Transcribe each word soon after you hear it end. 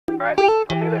Alright, I'll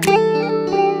see you there.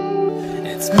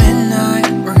 It's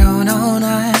midnight, we're going all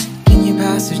night. Can you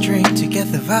pass a drink to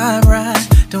get the vibe right?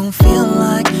 Don't feel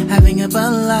like having a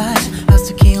Bud Light. How's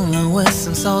tequila with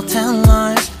some salt and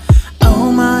lime?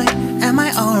 Oh my, am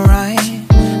I alright?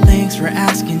 Thanks for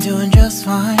asking, doing just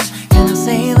fine. Can I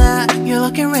say that you're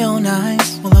looking real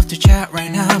nice? We'll have to chat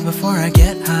right now before I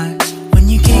get high. When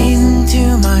you gaze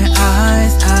into my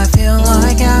eyes, I feel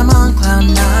like I'm on cloud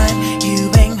nine. You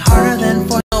bang harder than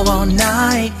for all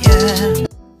night, yeah.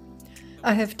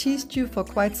 I have teased you for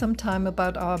quite some time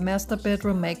about our master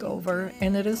bedroom makeover,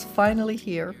 and it is finally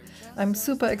here. I'm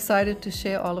super excited to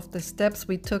share all of the steps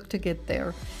we took to get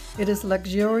there. It is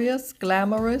luxurious,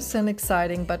 glamorous, and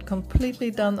exciting, but completely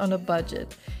done on a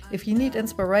budget. If you need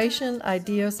inspiration,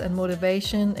 ideas, and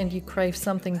motivation, and you crave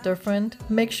something different,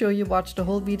 make sure you watch the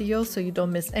whole video so you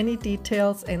don't miss any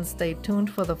details, and stay tuned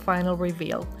for the final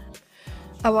reveal.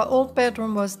 Our old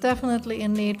bedroom was definitely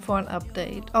in need for an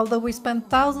update. Although we spent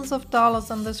thousands of dollars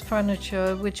on this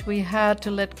furniture, which we had to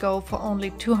let go for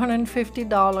only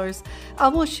 $250, I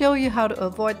will show you how to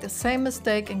avoid the same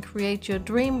mistake and create your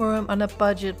dream room on a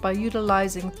budget by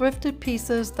utilizing thrifted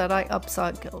pieces that I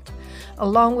upcycled,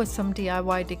 along with some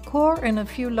DIY decor and a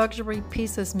few luxury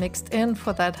pieces mixed in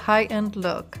for that high-end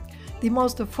look. The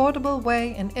most affordable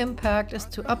way and impact is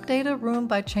to update a room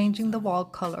by changing the wall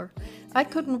color. I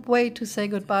couldn't wait to say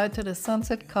goodbye to the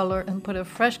sunset color and put a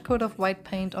fresh coat of white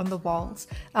paint on the walls.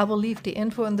 I will leave the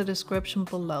info in the description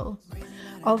below.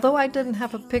 Although I didn't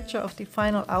have a picture of the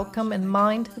final outcome in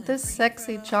mind, this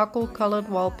sexy charcoal colored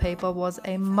wallpaper was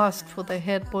a must for the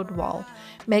headboard wall,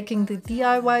 making the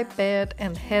DIY bed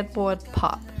and headboard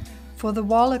pop. For the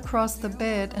wall across the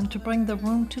bed and to bring the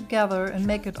room together and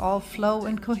make it all flow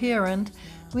and coherent,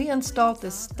 we installed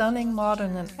this stunning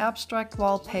modern and abstract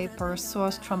wallpaper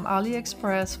sourced from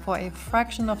AliExpress for a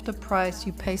fraction of the price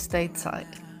you pay stateside.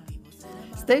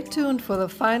 Stay tuned for the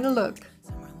final look.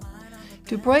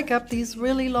 To break up these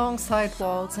really long side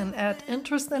walls and add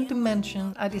interest and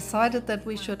dimension, I decided that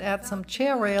we should add some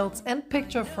chair rails and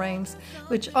picture frames,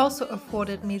 which also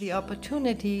afforded me the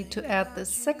opportunity to add this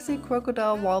sexy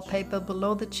crocodile wallpaper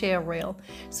below the chair rail,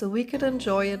 so we could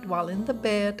enjoy it while in the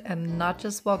bed and not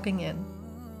just walking in.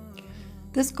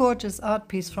 This gorgeous art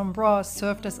piece from Ross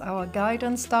served as our guide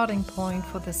and starting point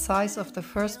for the size of the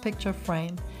first picture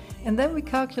frame, and then we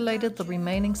calculated the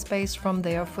remaining space from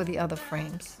there for the other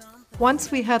frames.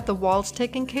 Once we had the walls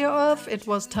taken care of, it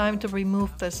was time to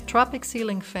remove this tropic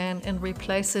ceiling fan and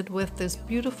replace it with this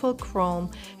beautiful chrome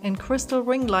and crystal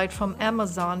ring light from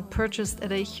Amazon, purchased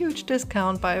at a huge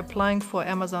discount by applying for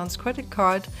Amazon's credit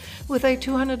card with a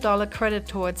 $200 credit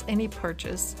towards any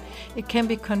purchase. It can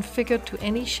be configured to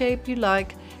any shape you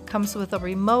like, comes with a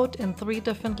remote and 3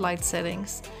 different light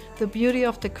settings. The beauty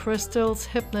of the crystals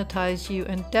hypnotize you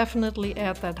and definitely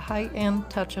add that high-end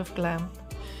touch of glam.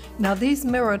 Now, these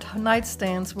mirrored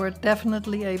nightstands were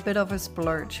definitely a bit of a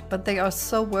splurge, but they are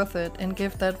so worth it and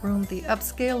give that room the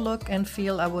upscale look and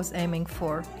feel I was aiming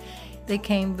for. They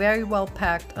came very well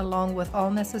packed along with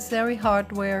all necessary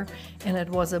hardware, and it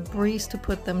was a breeze to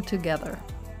put them together.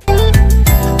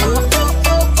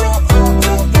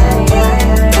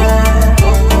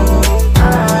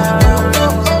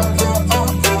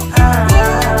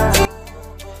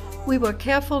 We were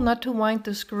careful not to wind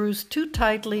the screws too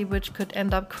tightly, which could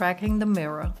end up cracking the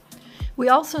mirror. We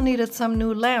also needed some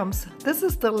new lamps. This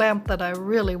is the lamp that I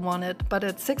really wanted, but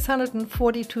at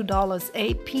 $642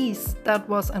 a piece, that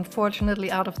was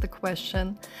unfortunately out of the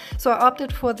question. So I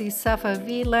opted for these Sapphire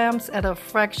V lamps at a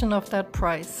fraction of that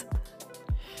price.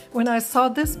 When I saw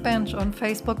this bench on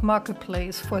Facebook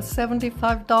Marketplace for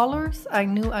 $75, I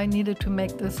knew I needed to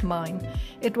make this mine.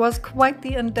 It was quite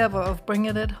the endeavor of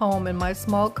bringing it home in my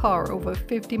small car over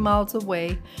 50 miles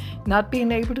away, not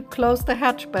being able to close the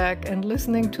hatchback and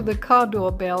listening to the car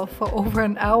doorbell for over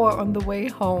an hour on the way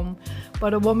home.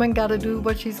 But a woman gotta do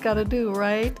what she's gotta do,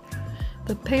 right?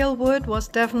 The pale wood was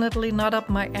definitely not up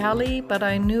my alley, but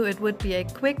I knew it would be a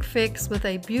quick fix with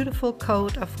a beautiful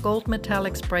coat of gold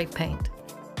metallic spray paint.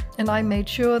 And I made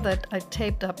sure that I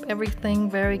taped up everything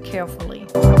very carefully.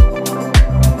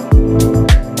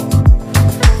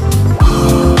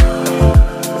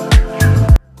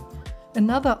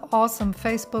 Another awesome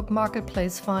Facebook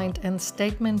Marketplace find and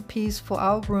statement piece for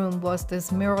our room was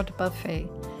this mirrored buffet.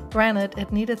 Granted,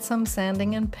 it needed some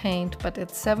sanding and paint, but at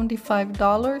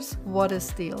 $75, what a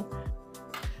steal.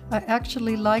 I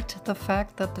actually liked the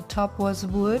fact that the top was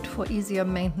wood for easier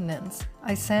maintenance.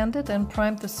 I sanded and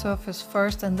primed the surface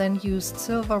first and then used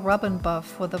silver rub and buff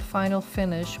for the final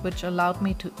finish, which allowed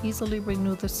me to easily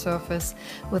renew the surface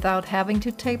without having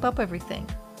to tape up everything.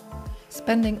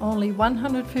 Spending only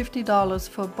 $150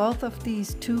 for both of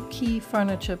these two key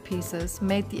furniture pieces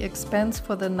made the expense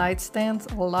for the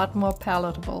nightstands a lot more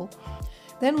palatable.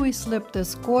 Then we slipped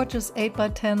this gorgeous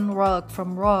 8x10 rug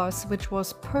from Ross, which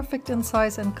was perfect in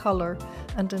size and color,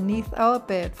 underneath our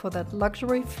bed for that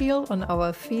luxury feel on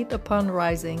our feet upon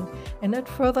rising, and it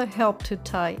further helped to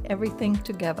tie everything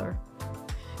together.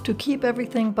 To keep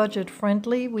everything budget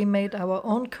friendly, we made our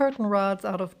own curtain rods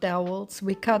out of dowels.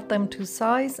 We cut them to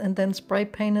size and then spray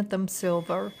painted them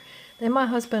silver. Then my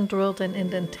husband drilled an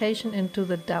indentation into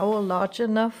the dowel large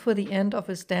enough for the end of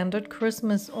a standard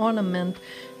Christmas ornament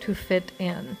to fit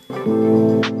in.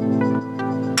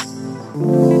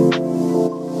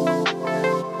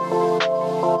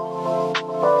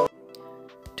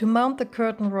 To mount the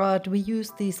curtain rod, we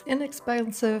used these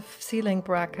inexpensive ceiling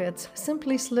brackets.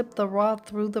 Simply slip the rod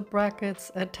through the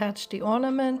brackets, attach the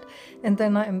ornament, and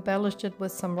then I embellished it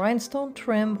with some rhinestone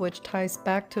trim, which ties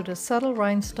back to the subtle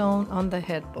rhinestone on the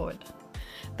headboard.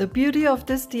 The beauty of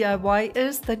this DIY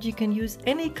is that you can use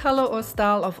any color or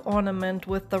style of ornament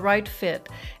with the right fit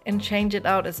and change it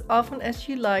out as often as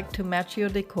you like to match your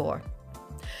decor.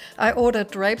 I ordered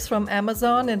drapes from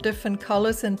Amazon in different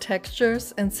colors and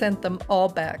textures and sent them all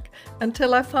back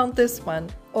until I found this one.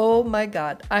 Oh my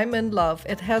god, I'm in love.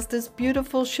 It has this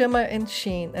beautiful shimmer and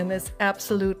sheen and is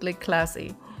absolutely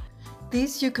classy.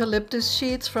 These eucalyptus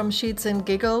sheets from Sheets and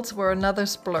Giggles were another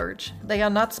splurge. They are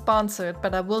not sponsored,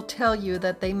 but I will tell you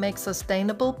that they make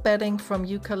sustainable bedding from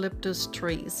eucalyptus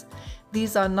trees.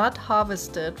 These are not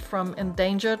harvested from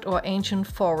endangered or ancient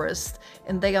forests,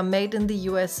 and they are made in the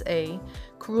USA,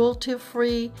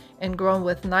 cruelty-free and grown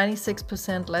with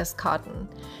 96% less cotton.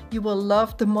 You will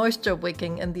love the moisture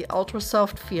wicking and the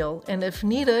ultra-soft feel, and if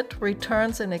needed,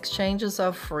 returns and exchanges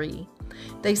are free.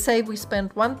 They say we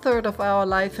spend 1/3 of our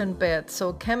life in bed,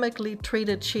 so chemically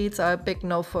treated sheets are a big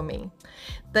no for me.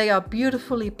 They are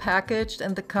beautifully packaged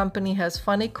and the company has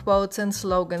funny quotes and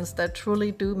slogans that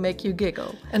truly do make you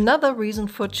giggle. Another reason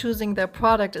for choosing their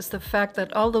product is the fact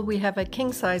that although we have a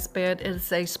king-size bed, it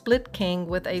is a split king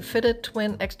with a fitted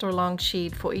twin extra long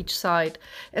sheet for each side,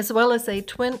 as well as a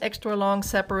twin extra long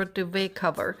separate duvet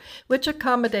cover, which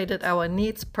accommodated our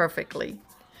needs perfectly.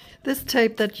 This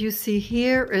tape that you see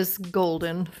here is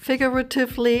golden,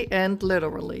 figuratively and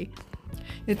literally.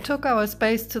 It took our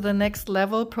space to the next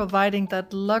level, providing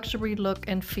that luxury look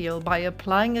and feel by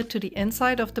applying it to the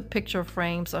inside of the picture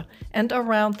frames and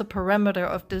around the perimeter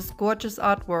of this gorgeous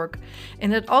artwork,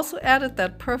 and it also added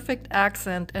that perfect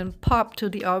accent and pop to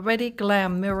the already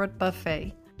glam mirrored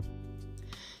buffet.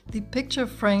 The picture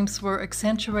frames were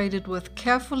accentuated with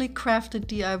carefully crafted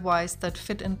DIYs that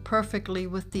fit in perfectly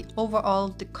with the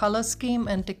overall color scheme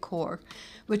and decor,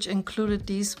 which included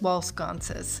these wall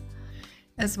sconces,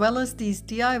 as well as these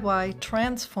DIY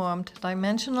transformed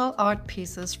dimensional art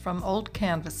pieces from old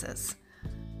canvases.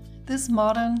 This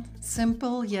modern,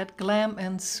 simple yet glam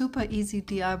and super easy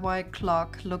DIY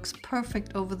clock looks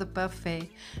perfect over the buffet,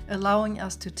 allowing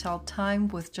us to tell time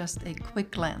with just a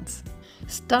quick glance.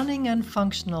 Stunning and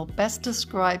functional best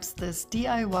describes this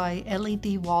DIY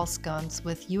LED wall sconce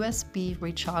with USB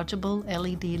rechargeable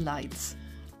LED lights.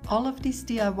 All of these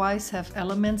DIYs have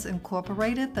elements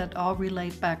incorporated that all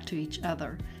relate back to each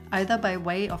other, either by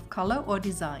way of color or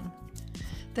design.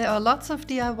 There are lots of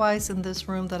DIYs in this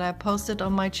room that I posted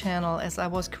on my channel as I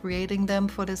was creating them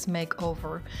for this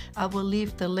makeover. I will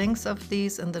leave the links of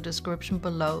these in the description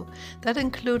below. That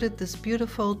included this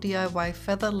beautiful DIY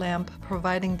feather lamp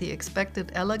providing the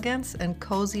expected elegance and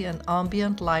cozy and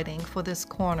ambient lighting for this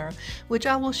corner, which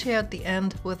I will share at the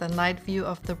end with a night view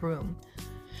of the room.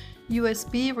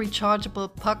 USB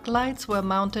rechargeable puck lights were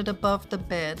mounted above the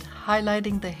bed,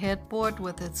 highlighting the headboard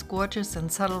with its gorgeous and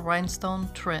subtle rhinestone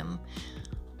trim.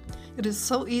 It is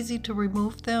so easy to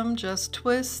remove them, just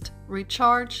twist,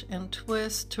 recharge, and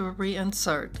twist to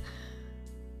reinsert.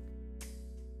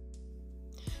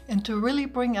 And to really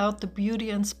bring out the beauty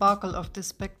and sparkle of this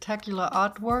spectacular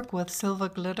artwork with silver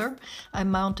glitter, I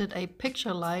mounted a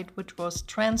picture light which was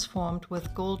transformed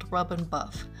with gold rub and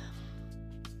buff.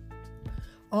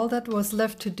 All that was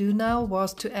left to do now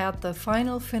was to add the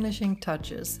final finishing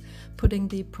touches, putting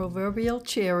the proverbial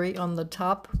cherry on the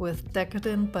top with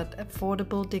decadent but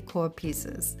affordable decor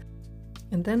pieces.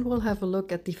 And then we'll have a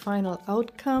look at the final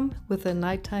outcome with a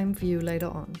nighttime view later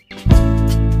on.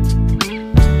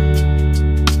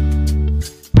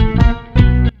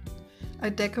 I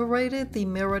decorated the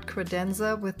mirrored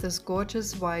credenza with this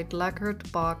gorgeous white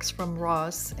lacquered box from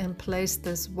Ross and placed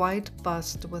this white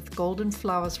bust with golden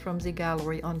flowers from the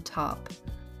gallery on top.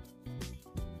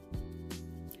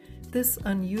 This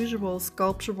unusual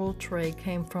sculptural tray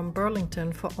came from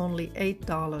Burlington for only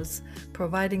 $8,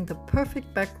 providing the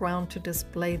perfect background to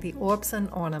display the orbs and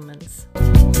ornaments.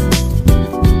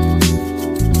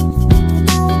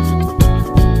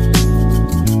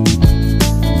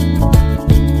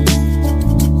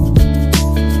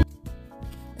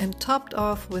 And topped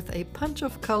off with a punch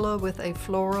of color with a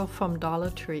floral from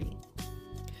Dollar Tree.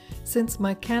 Since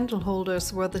my candle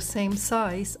holders were the same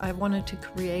size, I wanted to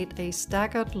create a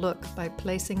staggered look by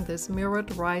placing this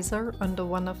mirrored riser under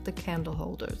one of the candle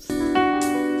holders.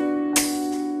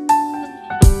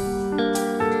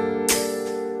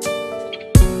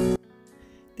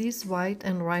 These white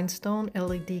and rhinestone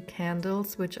LED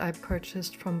candles, which I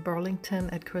purchased from Burlington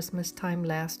at Christmas time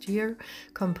last year,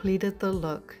 completed the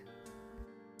look.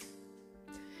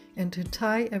 And to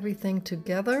tie everything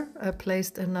together, I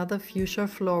placed another fuchsia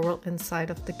floral inside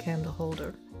of the candle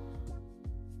holder.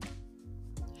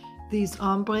 These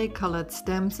ombre colored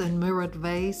stems and mirrored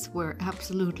vase were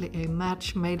absolutely a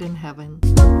match made in heaven.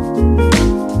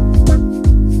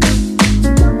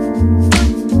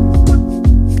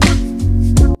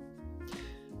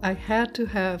 I had to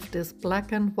have this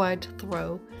black and white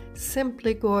throw,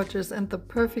 simply gorgeous and the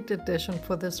perfect addition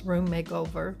for this room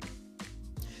makeover.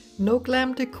 No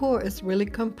glam decor is really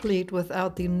complete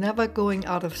without the never going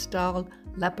out of style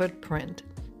leopard print.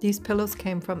 These pillows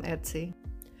came from Etsy.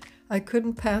 I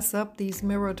couldn't pass up these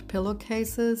mirrored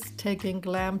pillowcases, taking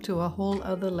glam to a whole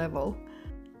other level.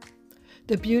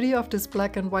 The beauty of this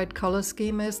black and white color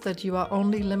scheme is that you are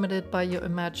only limited by your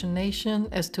imagination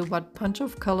as to what punch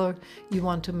of color you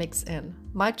want to mix in.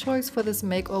 My choice for this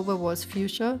makeover was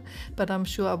fuchsia, but I'm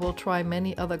sure I will try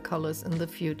many other colors in the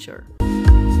future.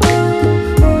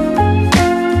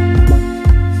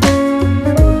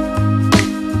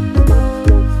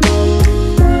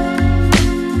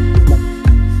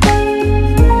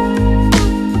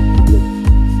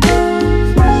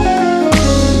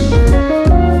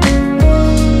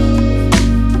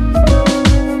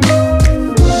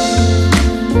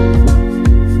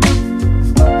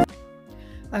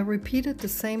 I repeated the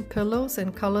same pillows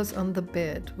and colors on the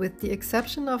bed, with the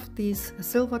exception of these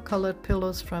silver colored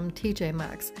pillows from TJ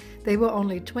Maxx. They were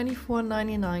only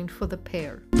 $24.99 for the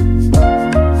pair.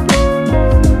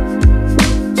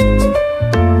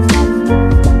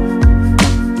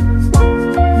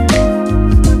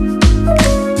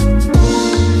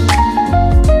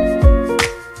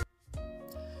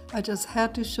 I just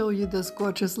had to show you this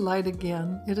gorgeous light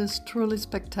again. It is truly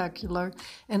spectacular,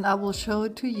 and I will show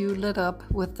it to you lit up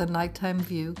with the nighttime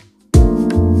view.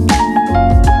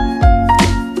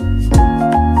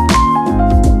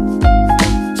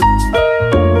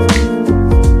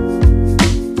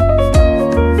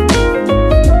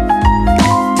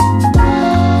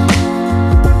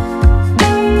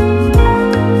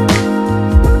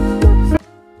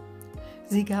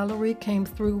 The gallery came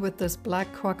through with this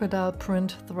black crocodile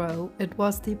print throw. It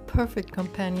was the perfect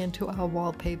companion to our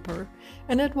wallpaper.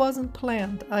 And it wasn't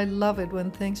planned. I love it when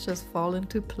things just fall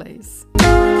into place.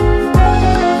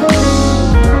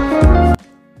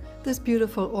 This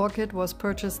beautiful orchid was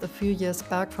purchased a few years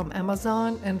back from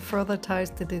Amazon and further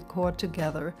ties the decor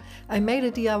together. I made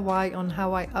a DIY on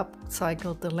how I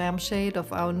upcycled the lampshade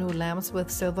of our new lamps with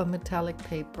silver metallic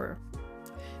paper.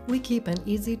 We keep an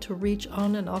easy to reach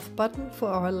on and off button for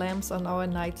our lamps on our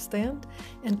nightstand,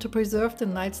 and to preserve the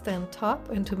nightstand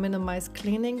top and to minimize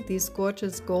cleaning, these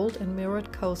gorgeous gold and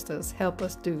mirrored coasters help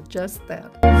us do just that.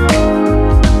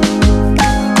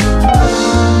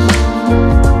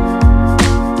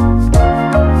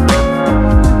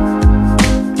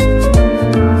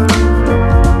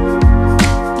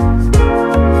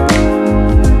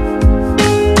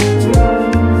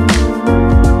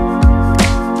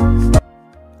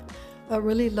 I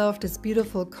really love this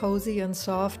beautiful cozy and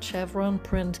soft chevron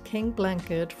print king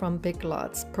blanket from Big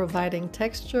Lots, providing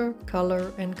texture,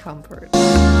 color, and comfort.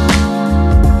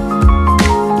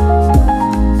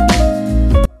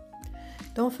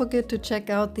 Don't forget to check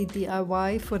out the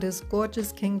DIY for this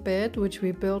gorgeous king bed, which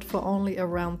we built for only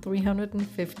around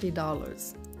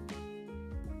 $350.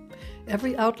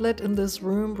 Every outlet in this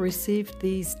room received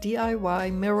these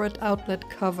DIY mirrored outlet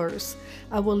covers.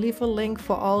 I will leave a link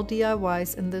for all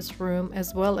DIYs in this room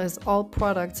as well as all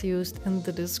products used in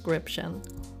the description.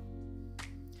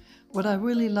 What I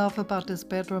really love about this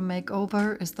bedroom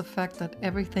makeover is the fact that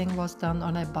everything was done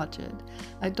on a budget.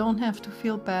 I don't have to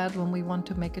feel bad when we want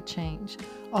to make a change.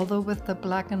 Although with the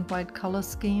black and white color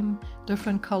scheme,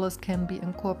 different colors can be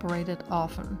incorporated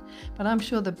often. But I'm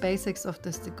sure the basics of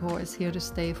this decor is here to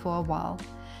stay for a while.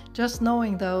 Just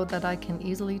knowing though that I can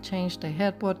easily change the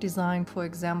headboard design, for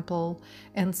example,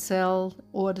 and sell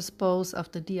or dispose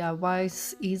of the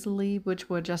DIYs easily, which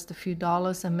were just a few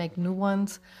dollars, and make new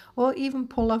ones, or even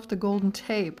pull off the golden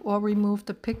tape or remove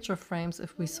the picture frames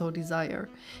if we so desire.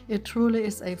 It truly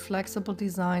is a flexible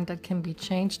design that can be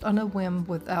changed on a whim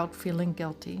without feeling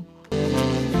guilty.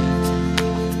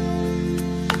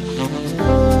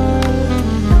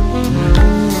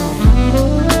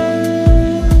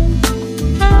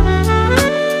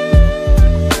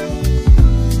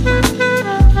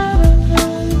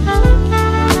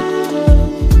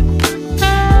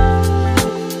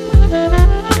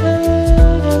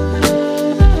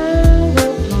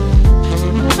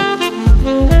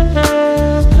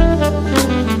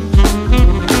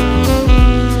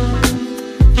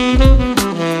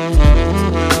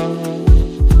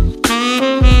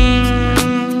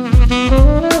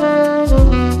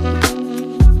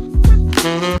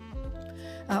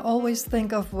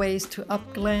 Think of ways to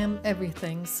up-glam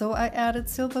everything, so I added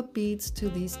silver beads to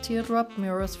these teardrop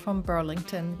mirrors from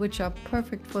Burlington, which are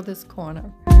perfect for this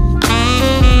corner.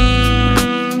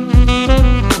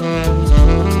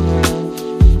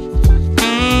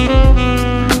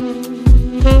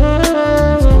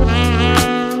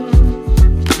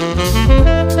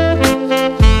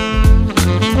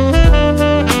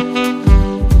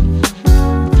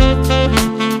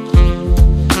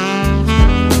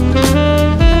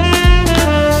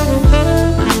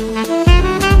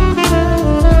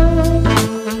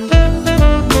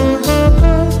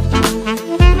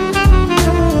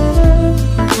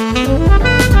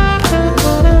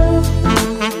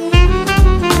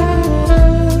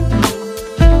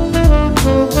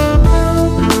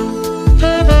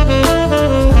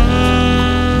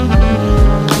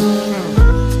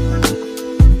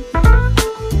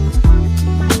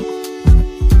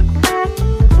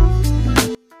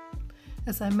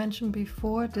 As I mentioned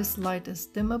before, this light is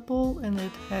dimmable and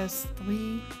it has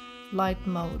 3 light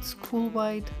modes: cool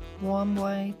white, warm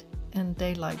white, and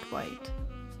daylight white.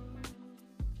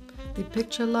 The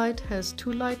picture light has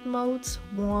 2 light modes,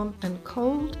 warm and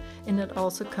cold, and it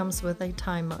also comes with a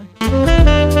timer.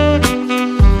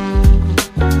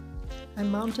 I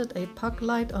mounted a puck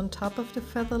light on top of the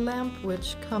feather lamp,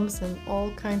 which comes in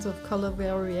all kinds of color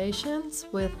variations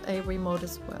with a remote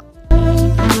as well.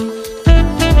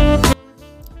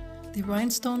 The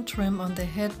rhinestone trim on the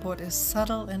headboard is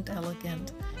subtle and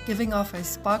elegant, giving off a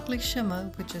sparkly shimmer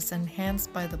which is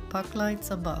enhanced by the puck lights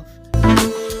above.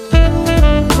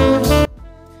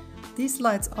 These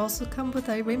lights also come with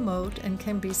a remote and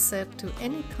can be set to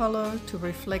any color to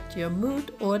reflect your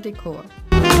mood or decor.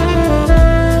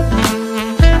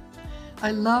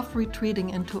 I love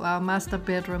retreating into our master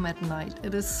bedroom at night.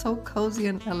 It is so cozy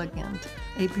and elegant.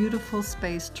 A beautiful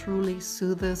space truly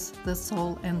soothes the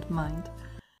soul and mind.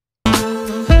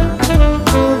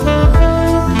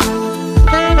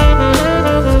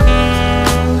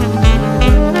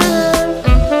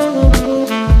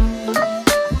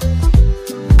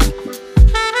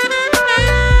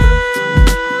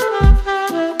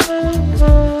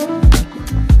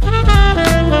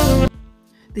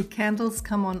 The candles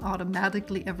come on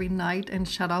automatically every night and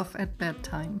shut off at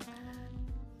bedtime.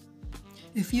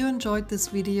 If you enjoyed this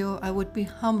video, I would be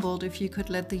humbled if you could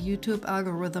let the YouTube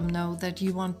algorithm know that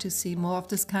you want to see more of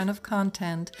this kind of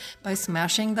content by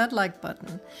smashing that like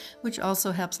button, which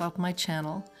also helps out my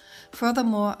channel.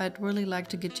 Furthermore, I'd really like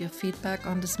to get your feedback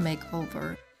on this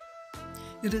makeover.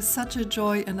 It is such a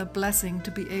joy and a blessing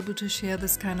to be able to share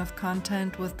this kind of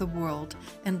content with the world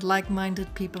and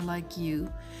like-minded people like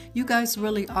you. You guys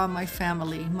really are my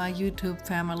family, my YouTube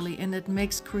family, and it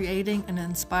makes creating and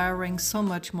inspiring so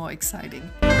much more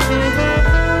exciting.